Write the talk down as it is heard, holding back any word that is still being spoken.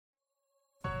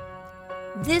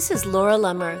This is Laura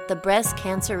Lummer, the Breast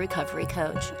Cancer Recovery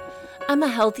Coach. I'm a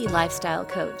healthy lifestyle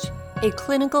coach, a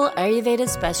clinical Ayurveda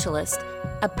specialist,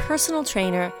 a personal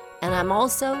trainer, and I'm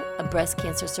also a breast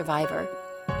cancer survivor.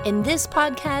 In this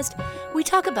podcast, we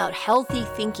talk about healthy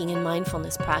thinking and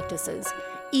mindfulness practices,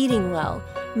 eating well,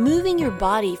 moving your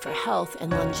body for health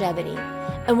and longevity,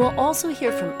 and we'll also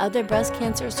hear from other breast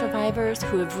cancer survivors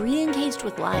who have re-engaged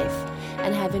with life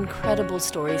and have incredible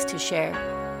stories to share.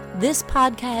 This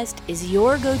podcast is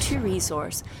your go-to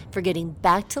resource for getting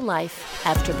back to life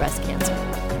after breast cancer.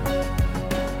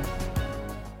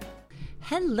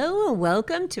 Hello and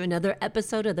welcome to another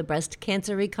episode of the Breast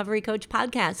Cancer Recovery Coach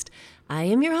podcast. I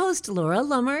am your host, Laura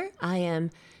Lummer. I am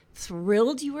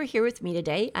thrilled you are here with me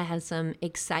today. I have some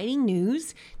exciting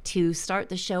news to start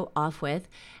the show off with.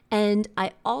 And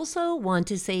I also want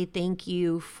to say thank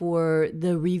you for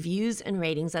the reviews and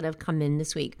ratings that have come in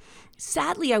this week.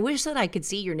 Sadly, I wish that I could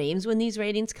see your names when these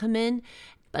ratings come in,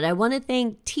 but I want to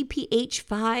thank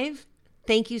TPH5.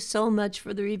 Thank you so much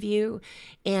for the review.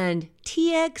 And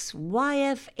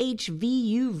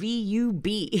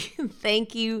TXYFHVUVUB.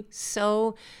 Thank you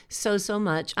so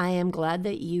much. I am glad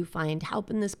that you find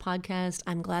help in this podcast.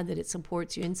 I'm glad that it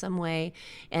supports you in some way.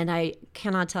 And I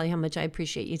cannot tell you how much I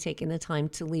appreciate you taking the time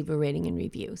to leave a rating and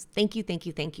reviews. Thank you.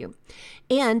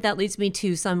 And that leads me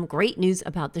to some great news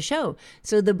about the show.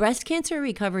 So the Breast Cancer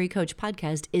Recovery Coach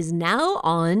podcast is now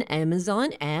on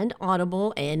Amazon and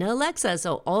Audible and Alexa.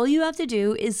 So all you have to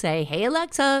do is say, "Hey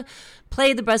Alexa,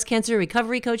 play the Breast Cancer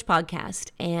Recovery Coach podcast,"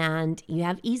 and you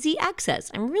have easy access.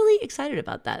 I'm really excited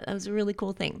about that. That was a really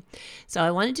cool thing. So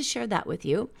I wanted to share that with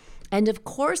you. And of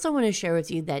course, I want to share with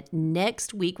you that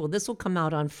next week, well, this will come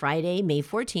out on Friday, May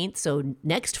 14th. So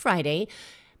next Friday,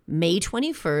 May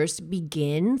 21st,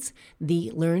 begins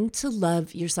the Learn to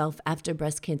Love Yourself After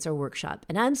Breast Cancer workshop.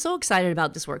 And I'm so excited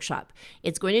about this workshop.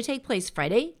 It's going to take place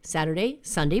Friday, Saturday,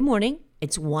 Sunday morning.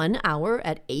 It's 1 hour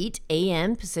at 8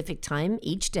 a.m. Pacific time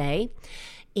each day.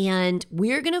 And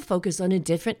we're going to focus on a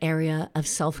different area of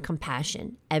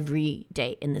self-compassion every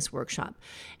day in this workshop.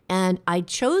 And I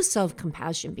chose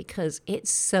self-compassion because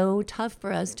it's so tough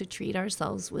for us to treat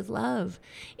ourselves with love.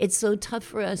 It's so tough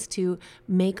for us to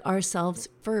make ourselves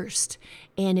first.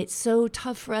 And it's so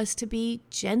tough for us to be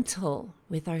gentle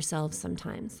with ourselves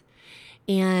sometimes.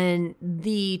 And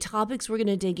the topics we're going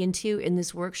to dig into in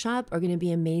this workshop are going to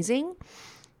be amazing.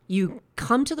 You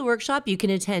come to the workshop, you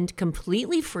can attend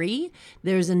completely free.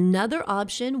 There's another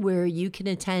option where you can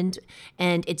attend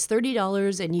and it's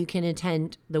 $30 and you can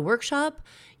attend the workshop.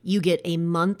 You get a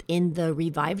month in the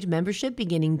Revived membership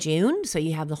beginning June. So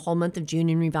you have the whole month of June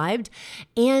in Revived.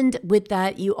 And with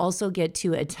that, you also get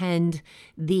to attend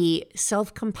the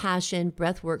Self-Compassion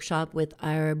Breath Workshop with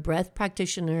our breath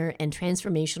practitioner and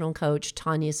transformational coach,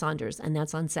 Tanya Saunders. And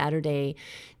that's on Saturday,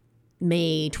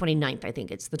 May 29th, I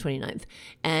think it's the 29th.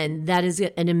 And that is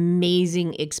an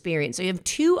amazing experience. So you have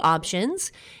two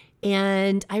options.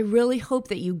 And I really hope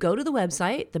that you go to the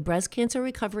website,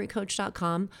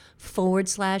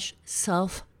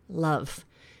 thebreastcancerrecoverycoach.com/self-love.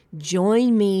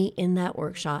 Join me in that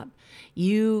workshop.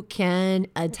 You can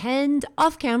attend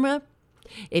off camera.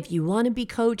 If you want to be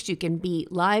coached, you can be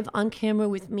live on camera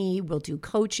with me. We'll do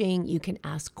coaching. You can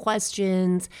ask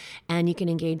questions and you can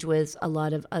engage with a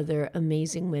lot of other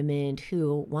amazing women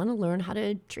who want to learn how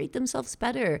to treat themselves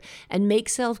better and make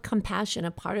self-compassion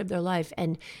a part of their life.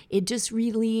 And it just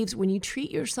relieves when you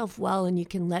treat yourself well and you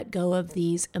can let go of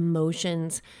these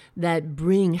emotions that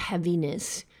bring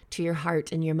heaviness to your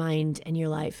heart and your mind and your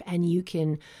life. And you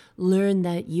can learn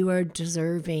that you are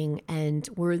deserving and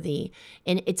worthy.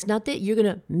 And it's not that you're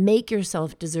going to make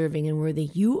yourself deserving and worthy.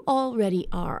 You already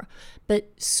are.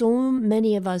 But so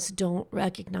many of us don't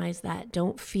recognize that,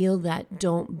 don't feel that,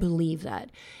 don't believe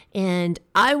that. And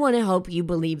I want to help you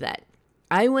believe that.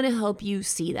 I want to help you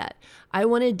see that. I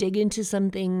want to dig into some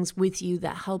things with you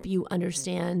that help you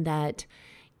understand that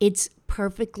it's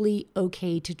perfectly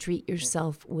okay to treat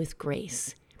yourself with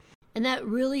grace. And that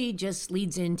really just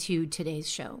leads into today's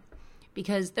show,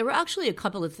 because there were actually a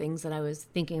couple of things that I was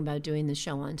thinking about doing the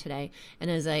show on today. And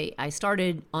as I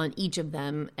started on each of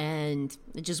them and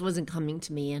it just wasn't coming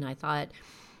to me, and I thought,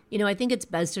 I think it's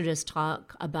best to just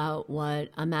talk about what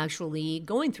I'm actually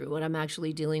going through, what I'm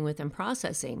actually dealing with and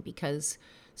processing, because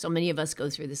so many of us go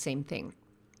through the same thing.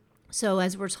 So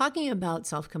as we're talking about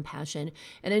self-compassion,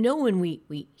 and I know when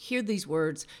we hear these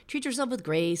words, treat yourself with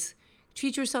grace,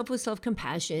 treat yourself with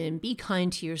self-compassion, be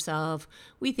kind to yourself,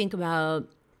 we think about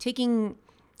taking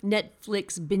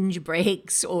Netflix binge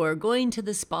breaks or going to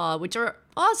the spa, which are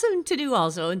awesome to do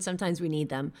also, and sometimes we need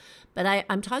them. But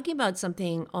I'm talking about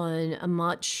something on a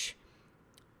much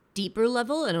deeper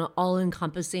level and an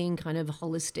all-encompassing kind of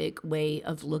holistic way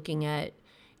of looking at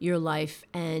your life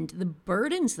and the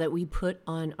burdens that we put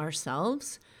on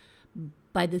ourselves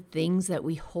by the things that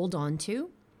we hold on to,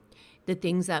 the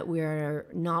things that we're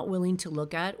not willing to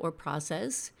look at or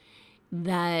process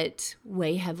that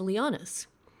weigh heavily on us.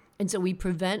 And so we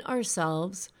prevent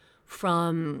ourselves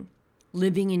from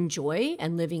living in joy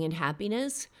and living in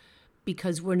happiness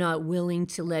because we're not willing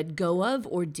to let go of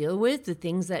or deal with the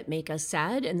things that make us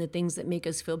sad and the things that make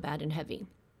us feel bad and heavy.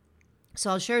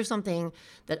 So I'll share something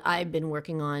that I've been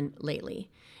working on lately,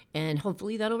 and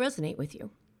hopefully that'll resonate with you.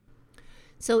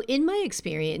 So in my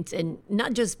experience, and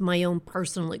not just my own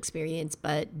personal experience,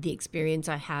 but the experience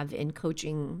I have in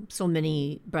coaching so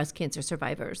many breast cancer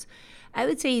survivors, I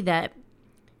would say that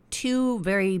two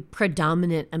very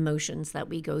predominant emotions that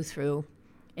we go through,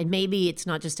 and maybe it's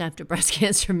not just after breast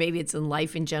cancer, maybe it's in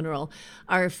life in general,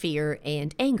 are fear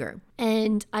and anger.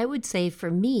 And I would say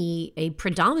for me, a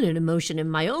predominant emotion in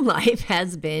my own life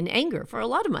has been anger. For a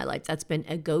lot of my life, that's been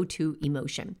a go-to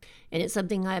emotion. And it's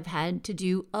something I've had to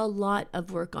do a lot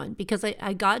of work on because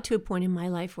I got to a point in my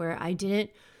life where I didn't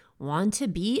want to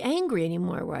be angry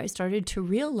anymore, where I started to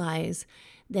realize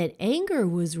that anger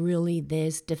was really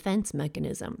this defense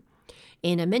mechanism.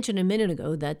 And I mentioned a minute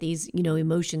ago that these,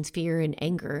 emotions, fear and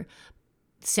anger,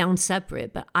 sound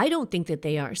separate, but I don't think that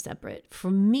they are separate.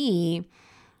 For me,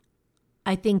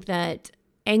 I think that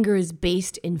anger is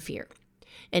based in fear,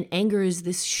 and anger is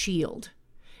this shield.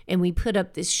 And we put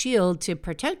up this shield to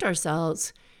protect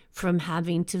ourselves from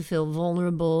having to feel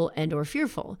vulnerable and or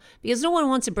fearful, because no one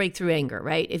wants to break through anger,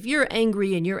 right? If you're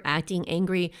angry and you're acting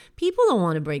angry, people don't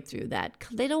want to break through that.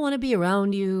 They don't want to be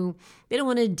around you. They don't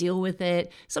want to deal with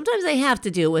it. Sometimes they have to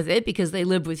deal with it because they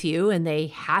live with you and they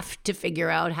have to figure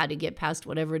out how to get past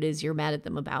whatever it is you're mad at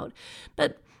them about.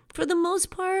 But for the most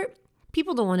part,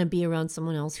 people don't want to be around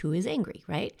someone else who is angry,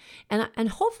 right? And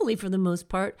hopefully for the most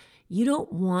part, you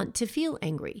don't want to feel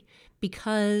angry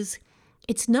because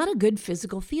it's not a good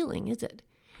physical feeling, is it?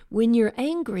 When you're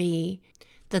angry,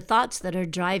 the thoughts that are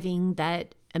driving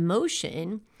that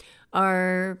emotion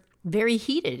are very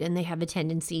heated and they have a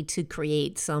tendency to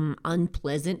create some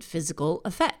unpleasant physical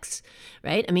effects,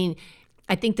 right? I mean,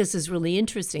 I think this is really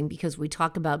interesting because we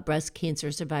talk about breast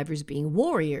cancer survivors being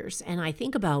warriors. And I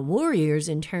think about warriors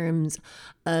in terms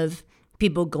of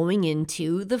people going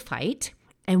into the fight.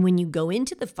 And when you go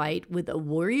into the fight with a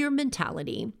warrior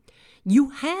mentality,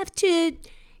 you have to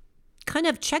kind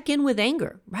of check in with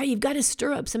anger, right? You've got to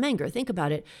stir up some anger. Think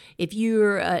about it. If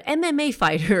you're an MMA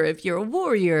fighter, if you're a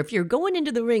warrior, if you're going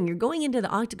into the ring, you're going into the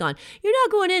octagon, you're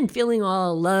not going in feeling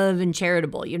all love and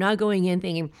charitable. You're not going in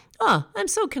thinking, oh, I'm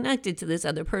so connected to this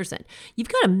other person. You've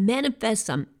got to manifest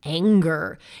some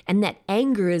anger, and that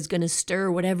anger is going to stir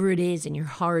whatever it is in your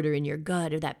heart or in your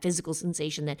gut or that physical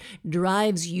sensation that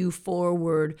drives you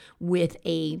forward with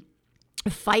a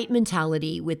fight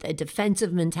mentality, with a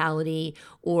defensive mentality,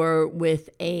 or with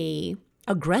a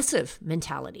aggressive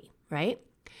mentality, right?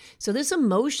 So this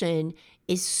emotion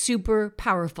is super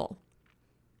powerful.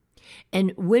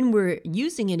 And when we're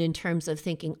using it in terms of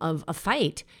thinking of a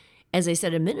fight, as I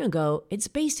said a minute ago, it's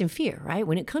based in fear, right?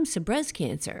 When it comes to breast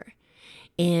cancer,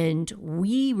 and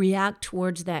we react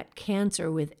towards that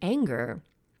cancer with anger,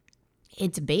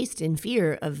 it's based in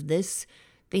fear of this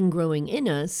thing growing in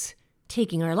us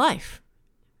taking our life.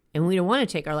 And we don't want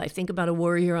to take our life. Think about a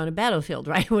warrior on a battlefield,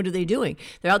 right? What are they doing?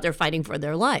 They're out there fighting for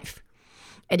their life.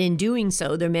 And in doing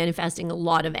so, they're manifesting a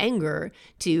lot of anger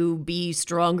to be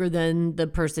stronger than the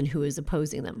person who is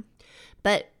opposing them.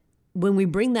 But when we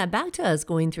bring that back to us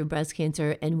going through breast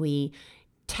cancer and we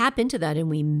tap into that and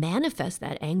we manifest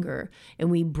that anger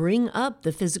and we bring up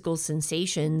the physical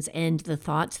sensations and the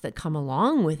thoughts that come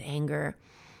along with anger,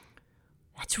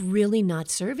 that's really not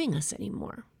serving us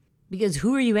anymore. Because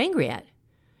who are you angry at?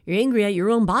 You're angry at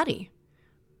your own body.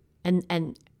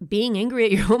 And being angry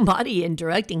at your own body and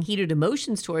directing heated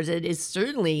emotions towards it is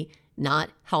certainly not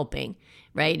helping,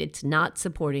 right? It's not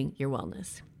supporting your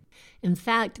wellness. In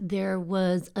fact, there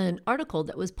was an article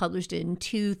that was published in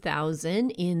 2000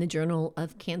 in the Journal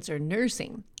of Cancer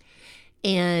Nursing.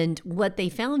 And what they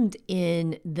found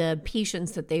in the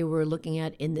patients that they were looking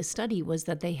at in this study was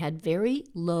that they had very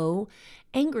low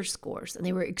anger scores. And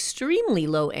they were extremely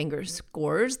low anger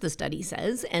scores, the study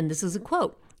says. And this is a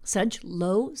quote: "Such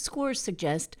low scores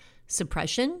suggest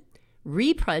suppression,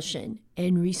 repression,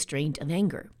 and restraint of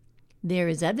anger. There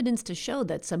is evidence to show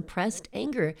that suppressed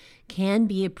anger can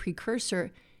be a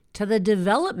precursor to the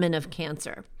development of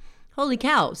cancer." Holy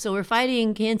cow. So we're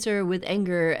fighting cancer with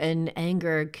anger, and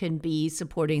anger can be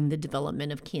supporting the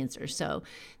development of cancer. So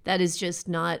that is just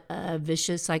not a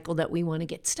vicious cycle that we want to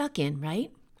get stuck in,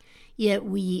 right? Yet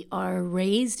we are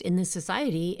raised in this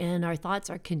society and our thoughts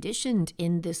are conditioned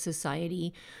in this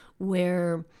society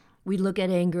where we look at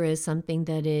anger as something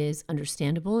that is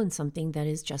understandable and something that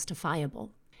is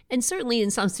justifiable. And certainly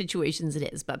in some situations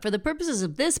it is. But for the purposes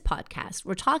of this podcast,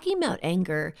 we're talking about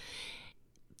anger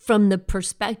from the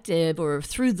perspective or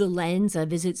through the lens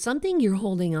of, is it something you're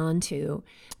holding on to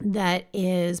that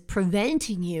is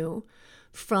preventing you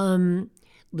from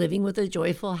living with a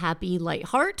joyful, happy, light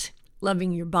heart,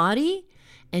 loving your body,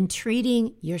 and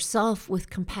treating yourself with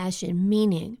compassion,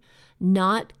 meaning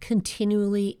not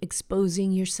continually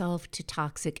exposing yourself to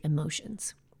toxic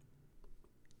emotions.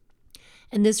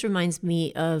 And this reminds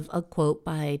me of a quote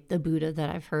by the Buddha that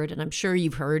I've heard, and I'm sure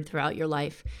you've heard throughout your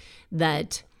life,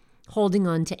 that holding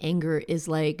on to anger is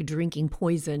like drinking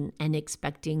poison and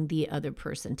expecting the other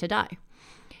person to die.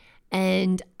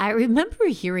 And I remember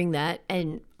hearing that,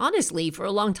 and honestly, for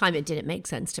a long time, it didn't make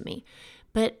sense to me.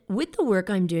 But with the work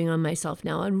I'm doing on myself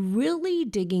now, I'm really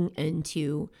digging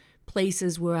into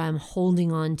places where I'm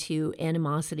holding on to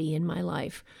animosity in my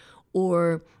life,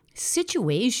 or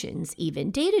situations,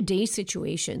 even day-to-day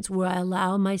situations where I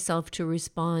allow myself to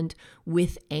respond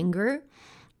with anger,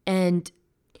 and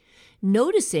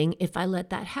noticing if I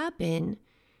let that happen,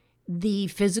 the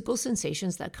physical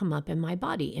sensations that come up in my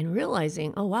body, and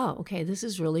realizing, oh, wow, okay, this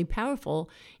is really powerful.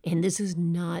 And this is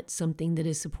not something that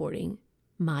is supporting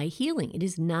my healing. It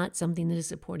is not something that is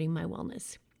supporting my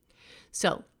wellness.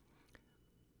 So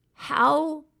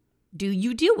how do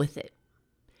you deal with it?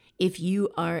 If you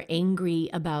are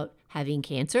angry about having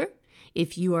cancer,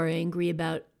 if you are angry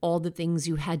about all the things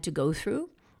you had to go through,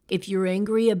 if you're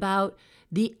angry about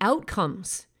the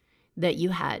outcomes that you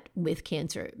had with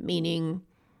cancer, meaning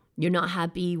you're not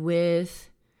happy with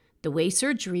the way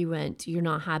surgery went, you're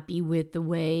not happy with the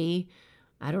way,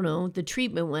 I don't know, the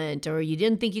treatment went, or you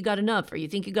didn't think you got enough, or you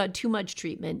think you got too much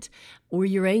treatment, or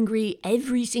you're angry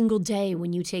every single day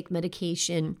when you take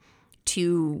medication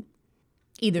to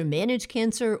either manage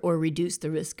cancer or reduce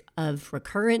the risk of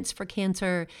recurrence for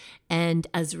cancer. And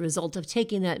as a result of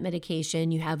taking that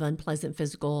medication, you have unpleasant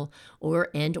physical or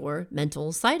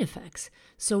mental side effects.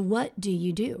 So what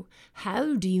do?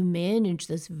 How do you manage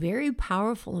this very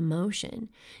powerful emotion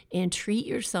and treat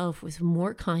yourself with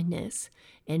more kindness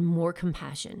and more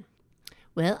compassion?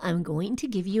 Well, I'm going to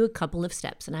give you a couple of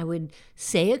steps, and I would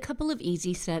say a couple of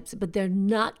easy steps, but they're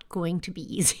not going to be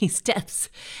easy steps.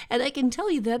 And I can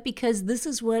tell you that because this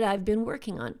is what I've been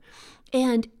working on.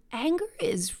 And anger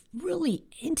is really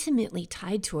intimately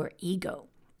tied to our ego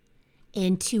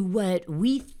and to what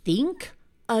we think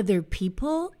other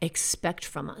people expect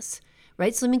from us,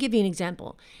 right? So let me give you an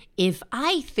example. If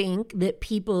I think that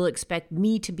people expect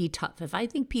me to be tough, if I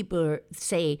think people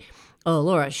say, oh,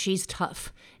 Laura, she's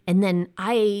tough, and then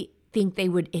I think they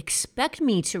would expect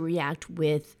me to react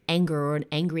with anger or an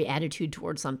angry attitude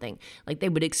towards something. Like they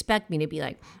would expect me to be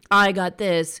like, I got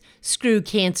this, screw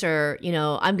cancer,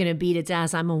 I'm going to beat its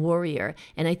ass, I'm a warrior.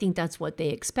 And I think that's what they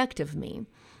expect of me.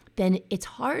 Then it's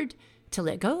hard to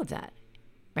let go of that,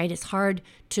 right? It's hard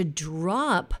to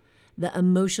drop the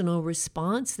emotional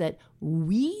response that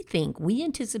we think, we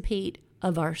anticipate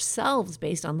of ourselves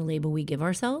based on the label we give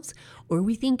ourselves, or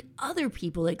we think other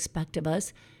people expect of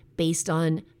us based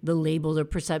on the label or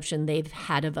perception they've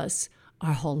had of us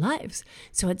our whole lives.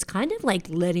 So it's kind of like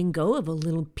letting go of a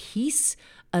little piece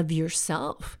of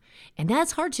yourself. And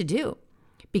that's hard to do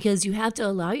because you have to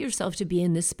allow yourself to be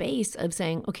in this space of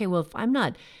saying, okay, well, if I'm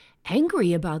not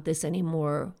angry about this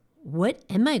anymore, what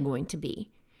am I going to be?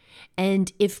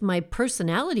 And if my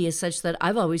personality is such that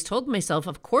I've always told myself,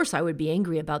 of course I would be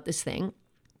angry about this thing,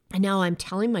 and now I'm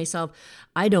telling myself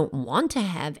I don't want to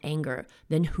have anger,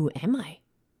 then who am I?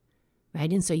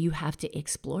 Right? And so you have to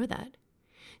explore that.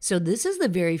 So this is the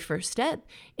very first step.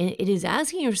 And it is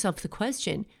asking yourself the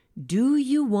question, do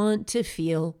you want to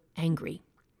feel angry?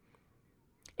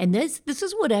 And this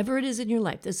is whatever it is in your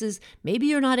life. This is, maybe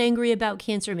you're not angry about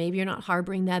cancer, maybe you're not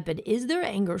harboring that, but is there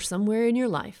anger somewhere in your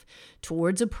life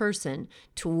towards a person,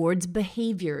 towards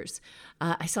behaviors?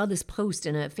 I saw this post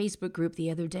in a Facebook group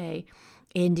the other day,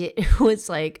 and it was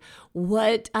like,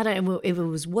 I don't know if it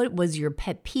was what was your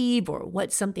pet peeve or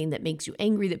what's something that makes you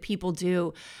angry that people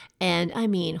do. And I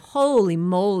mean, holy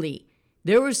moly,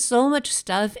 there was so much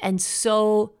stuff, and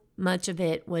so much of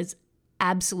it was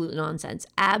absolute nonsense,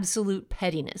 absolute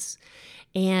pettiness.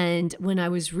 And when I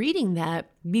was reading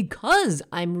that, because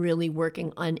I'm really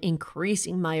working on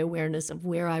increasing my awareness of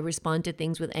where I respond to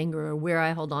things with anger or where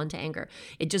I hold on to anger,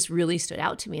 it just really stood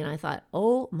out to me. And I thought,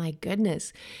 oh my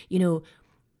goodness,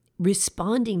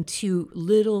 responding to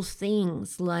little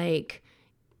things like,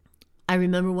 I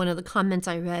remember one of the comments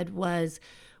I read was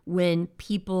when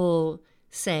people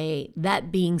say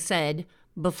that being said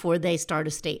before they start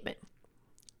a statement,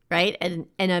 right? And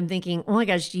I'm thinking, oh my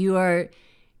gosh, you are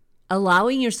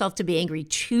allowing yourself to be angry,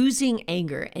 choosing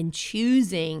anger and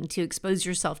choosing to expose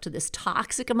yourself to this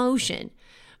toxic emotion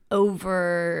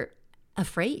over a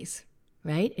phrase,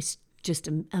 right? It's just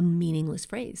a meaningless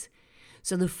phrase.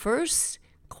 So the first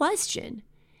question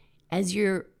as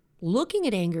you're looking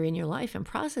at anger in your life and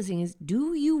processing is,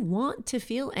 do you want to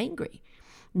feel angry?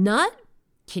 Not,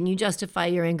 can you justify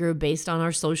your anger based on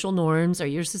our social norms or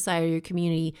your society or your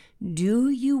community? Do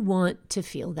you want to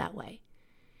feel that way?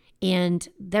 And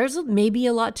there's maybe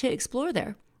a lot to explore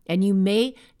there. And you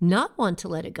may not want to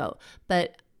let it go.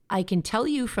 But I can tell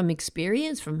you from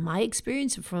experience, from my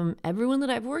experience, and from everyone that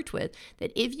I've worked with,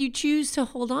 that if you choose to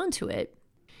hold on to it,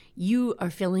 you are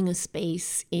filling a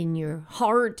space in your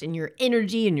heart and your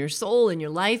energy and your soul and your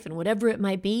life and whatever it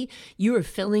might be. You are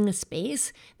filling a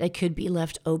space that could be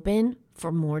left open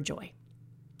for more joy.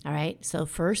 All right. So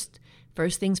first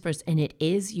things first, and it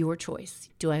is your choice.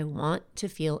 Do I want to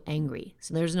feel angry?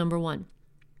 So there's number one.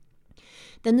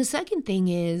 Then the second thing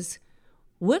is,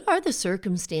 what are the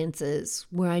circumstances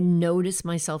where I notice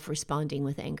myself responding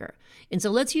with anger? And so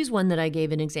let's use one that I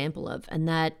gave an example of, and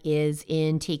that is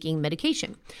in taking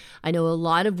medication. I know a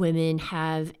lot of women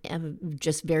have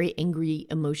just very angry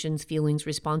emotions, feelings,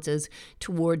 responses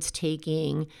towards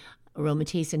taking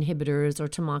aromatase inhibitors or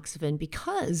tamoxifen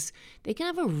because they can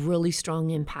have a really strong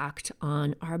impact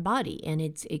on our body, and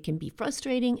it can be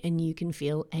frustrating and you can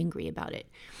feel angry about it.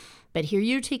 But here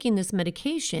you're taking this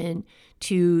medication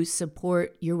to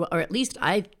support your, or at least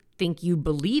I think you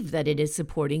believe that it is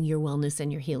supporting your wellness and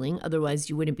your healing. Otherwise,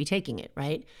 you wouldn't be taking it,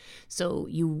 right? So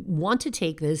you want to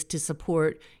take this to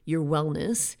support your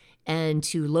wellness and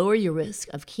to lower your risk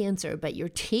of cancer, but you're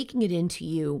taking it into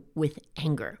you with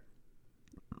anger.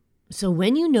 So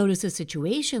when you notice a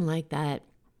situation like that,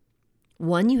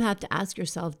 one, you have to ask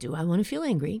yourself, do I want to feel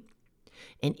angry?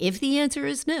 And if the answer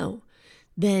is no,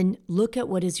 then look at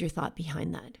what is your thought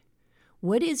behind that.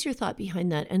 What is your thought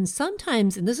behind that? And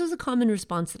sometimes, and this is a common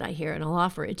response that I hear, and I'll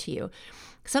offer it to you.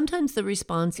 Sometimes the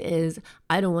response is,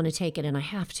 I don't want to take it and I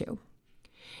have to.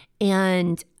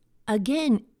 And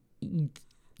again,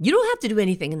 you don't have to do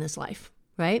anything in this life,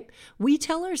 right? We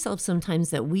tell ourselves sometimes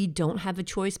that we don't have a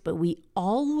choice, but we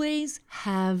always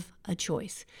have a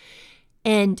choice.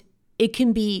 And it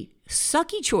can be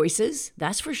sucky choices,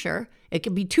 that's for sure. It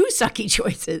can be two sucky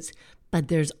choices, but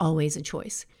there's always a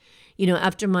choice. You know,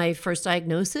 after my first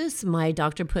diagnosis, my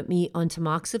doctor put me on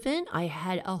tamoxifen. I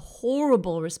had a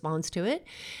horrible response to it.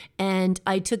 And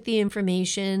I took the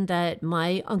information that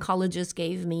my oncologist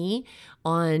gave me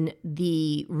on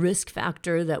the risk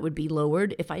factor that would be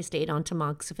lowered if I stayed on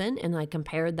tamoxifen. And I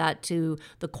compared that to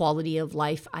the quality of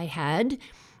life I had.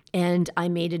 And I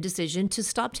made a decision to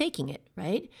stop taking it,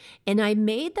 right? And I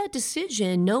made that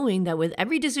decision knowing that with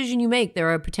every decision you make, there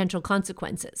are potential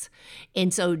consequences.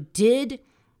 And so did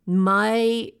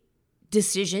my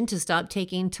decision to stop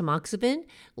taking tamoxifen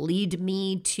lead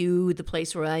me to the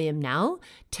place where I am now,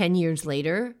 10 years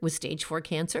later with stage 4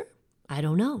 cancer? I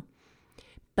don't know.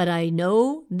 But I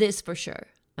know this for sure.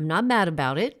 I'm not mad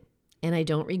about it, and I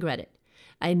don't regret it.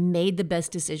 I made the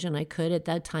best decision I could at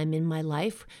that time in my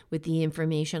life with the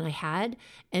information I had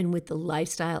and with the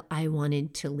lifestyle I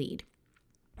wanted to lead.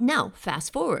 Now,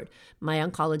 fast forward, my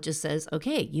oncologist says,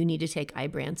 okay, you need to take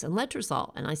Ibrance and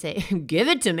letrozole. And I say, give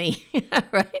it to me,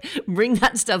 right? Bring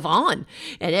that stuff on.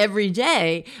 And every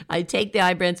day I take the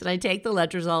Ibrance and I take the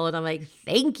letrozole and I'm like,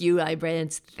 thank you,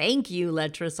 Ibrance. Thank you,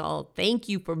 letrozole. Thank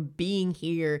you for being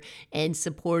here and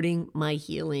supporting my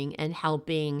healing and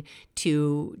helping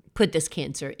to put this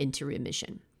cancer into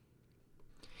remission.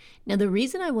 Now, the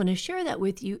reason I want to share that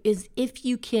with you is if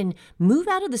you can move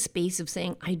out of the space of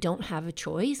saying, I don't have a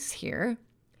choice here,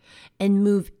 and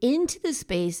move into the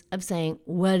space of saying,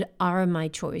 what are my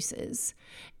choices?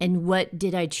 And what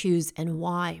did I choose and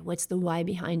why? What's the why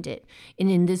behind it?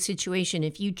 And in this situation,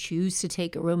 if you choose to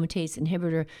take aromatase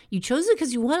inhibitor, you chose it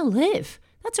because you want to live.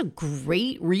 That's a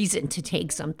great reason to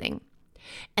take something.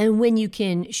 And when you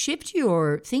can shift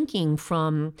your thinking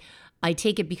from I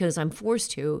take it because I'm forced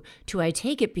to I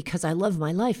take it because I love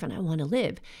my life and I want to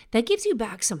live, that gives you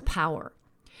back some power.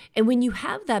 And when you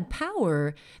have that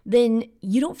power, then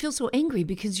you don't feel so angry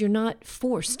because you're not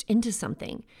forced into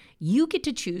something. You get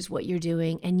to choose what you're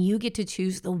doing and you get to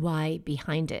choose the why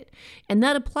behind it. And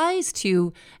that applies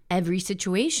to every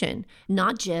situation,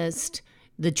 not just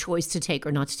the choice to take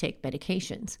or not to take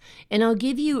medications. And I'll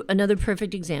give you another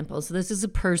perfect example. So this is a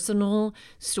personal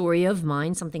story of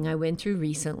mine, something I went through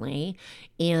recently.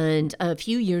 And a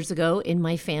few years ago in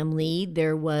my family,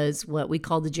 there was what we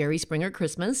call the Jerry Springer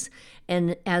Christmas.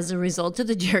 And as a result of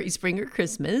the Jerry Springer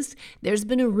Christmas, there's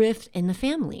been a rift in the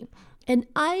family. And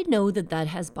I know that that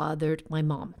has bothered my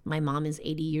mom. My mom is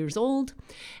 80 years old.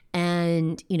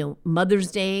 And,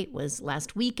 Mother's Day was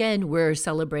last weekend. We're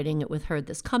celebrating it with her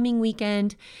this coming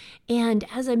weekend. And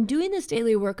as I'm doing this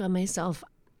daily work on myself,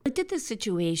 I looked at this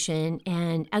situation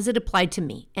and as it applied to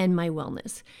me and my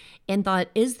wellness and thought,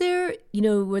 is there,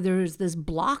 where there's this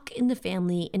block in the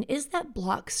family, and is that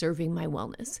block serving my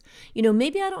wellness?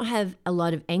 Maybe I don't have a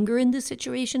lot of anger in this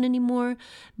situation anymore,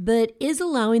 but is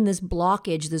allowing this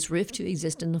blockage, this rift to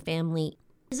exist in the family,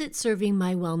 is it serving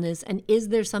my wellness? And is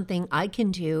there something I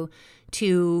can do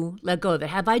to let go of it?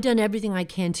 Have I done everything I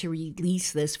can to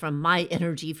release this from my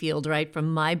energy field, right?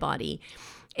 From my body?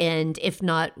 And if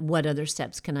not, what other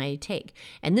steps can I take?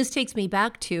 And this takes me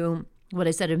back to what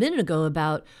I said a minute ago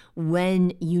about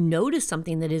when you notice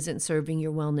something that isn't serving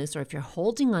your wellness, or if you're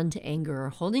holding on to anger or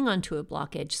holding on to a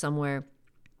blockage somewhere,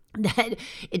 that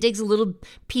it takes a little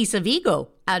piece of ego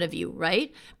out of you,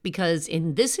 right? Because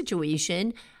in this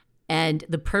situation, and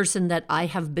the person that I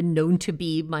have been known to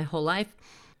be my whole life,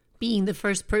 being the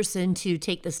first person to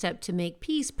take the step to make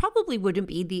peace probably wouldn't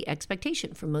be the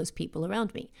expectation for most people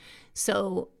around me.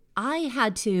 So I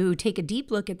had to take a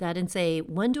deep look at that and say,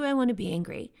 one, do I want to be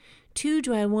angry? Two,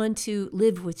 do I want to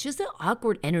live with just the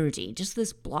awkward energy, just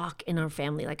this block in our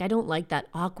family? Like, I don't like that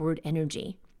awkward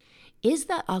energy. Is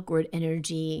that awkward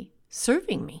energy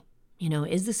serving me?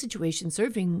 Is the situation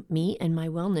serving me and my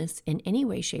wellness in any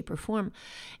way, shape, or form?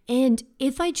 And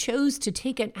if I chose to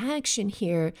take an action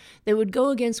here that would go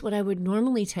against what I would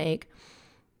normally take,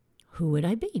 who would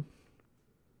I be?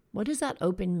 What does that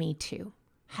open me to?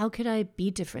 How could I be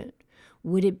different?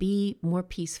 Would it be more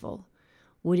peaceful?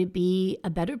 Would it be a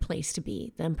better place to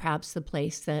be than perhaps the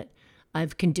place that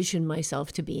I've conditioned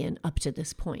myself to be in up to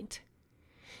this point?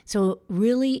 So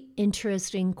really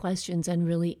interesting questions and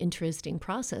really interesting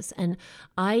process. And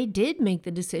I did make the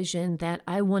decision that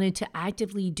I wanted to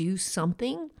actively do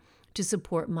something to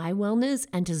support my wellness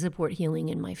and to support healing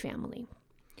in my family.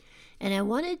 And I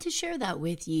wanted to share that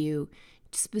with you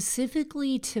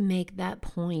specifically to make that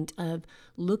point of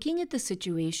looking at the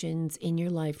situations in your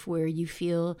life where you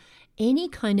feel any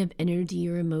kind of energy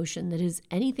or emotion that is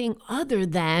anything other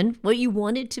than what you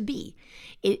want it to be.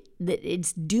 That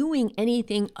it's doing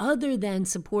anything other than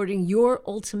supporting your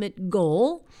ultimate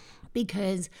goal,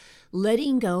 because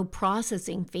letting go,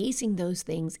 processing, facing those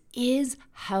things is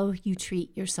how you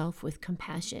treat yourself with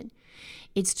compassion.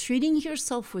 It's treating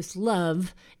yourself with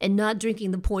love and not drinking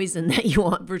the poison that you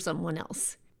want for someone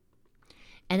else.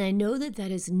 And I know that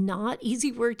that is not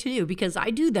easy work to do because I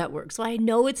do that work. So I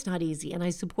know it's not easy and I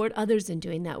support others in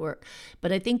doing that work.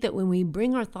 But I think that when we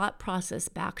bring our thought process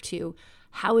back to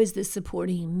how is this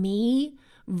supporting me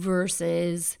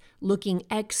versus looking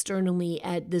externally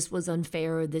at this was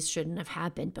unfair or this shouldn't have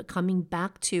happened, but coming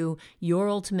back to your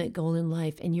ultimate goal in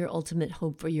life and your ultimate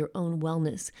hope for your own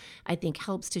wellness, I think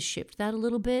helps to shift that a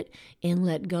little bit and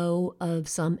let go of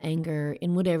some anger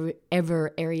in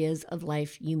whatever areas of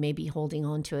life you may be holding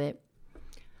on to it.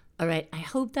 All right, I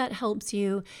hope that helps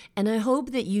you, and I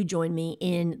hope that you join me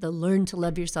in the Learn to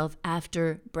Love Yourself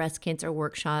After Breast Cancer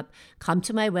workshop. Come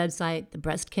to my website,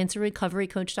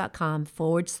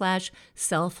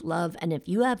 thebreastcancerrecoverycoach.com/self-love, and if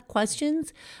you have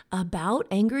questions about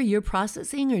anger you're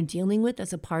processing or dealing with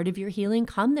as a part of your healing,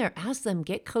 come there, ask them,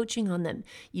 get coaching on them.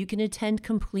 You can attend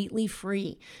completely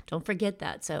free. Don't forget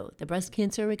that. So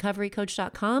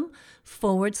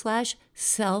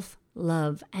thebreastcancerrecoverycoach.com/self-love.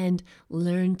 And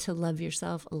learn to love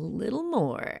yourself a little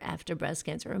more after breast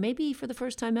cancer, or maybe for the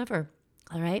first time ever.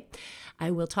 All right. I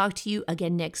will talk to you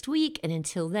again next week. And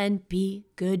until then, be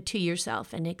good to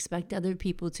yourself and expect other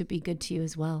people to be good to you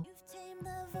as well. You've tamed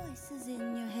the voices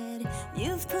in your head.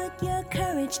 You've put your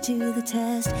courage to the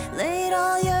test. Laid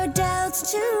all your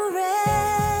doubts to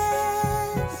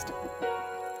rest.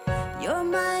 Your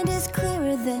mind is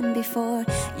clearer than before.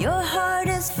 Your heart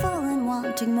is full and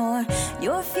wanting more.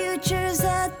 Your future's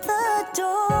at the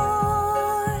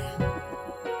door.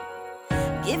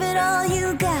 Give it all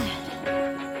you got.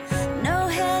 No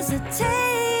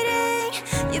hesitating.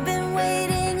 You've been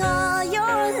waiting all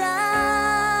your life.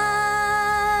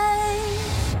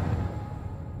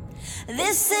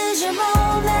 This is your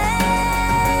moment.